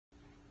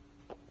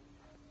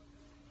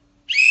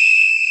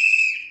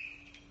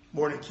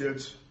Morning,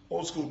 kids.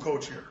 Old school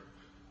coach here.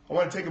 I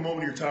want to take a moment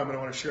of your time and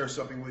I want to share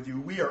something with you.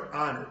 We are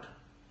honored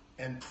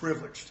and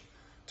privileged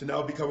to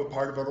now become a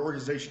part of an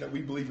organization that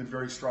we believe in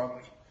very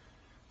strongly.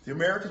 The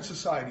American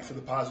Society for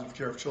the Positive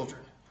Care of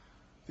Children,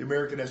 the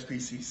American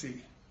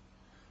SPCC.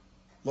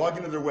 Log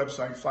into their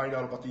website and find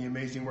out about the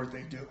amazing work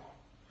they do.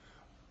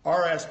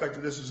 Our aspect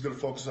of this is going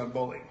to focus on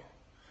bullying.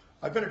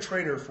 I've been a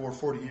trainer for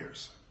 40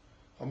 years,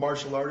 a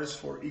martial artist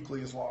for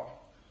equally as long.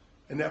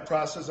 In that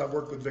process, I've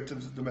worked with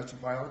victims of domestic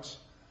violence,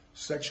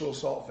 sexual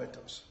assault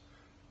victims,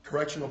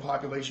 correctional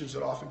populations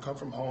that often come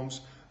from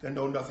homes that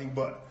know nothing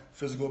but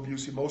physical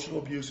abuse, emotional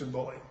abuse, and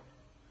bullying.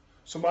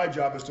 So my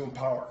job is to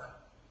empower.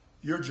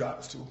 Your job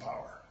is to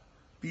empower.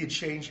 Be a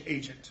change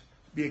agent.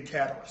 Be a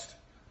catalyst.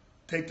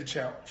 Take the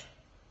challenge.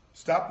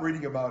 Stop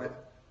reading about it.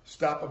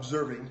 Stop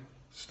observing.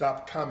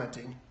 Stop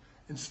commenting.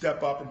 And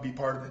step up and be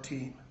part of the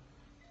team.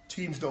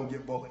 Teams don't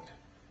get bullied.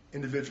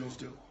 Individuals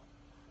do.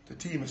 The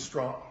team is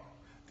strong.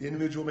 The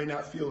individual may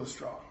not feel as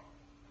strong.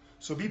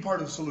 So be part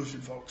of the solution,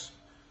 folks.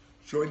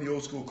 Join the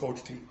old school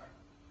coach team.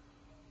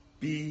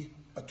 Be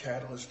a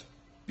catalyst.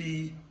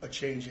 Be a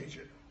change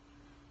agent.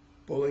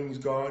 Bullying is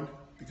gone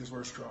because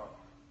we're strong.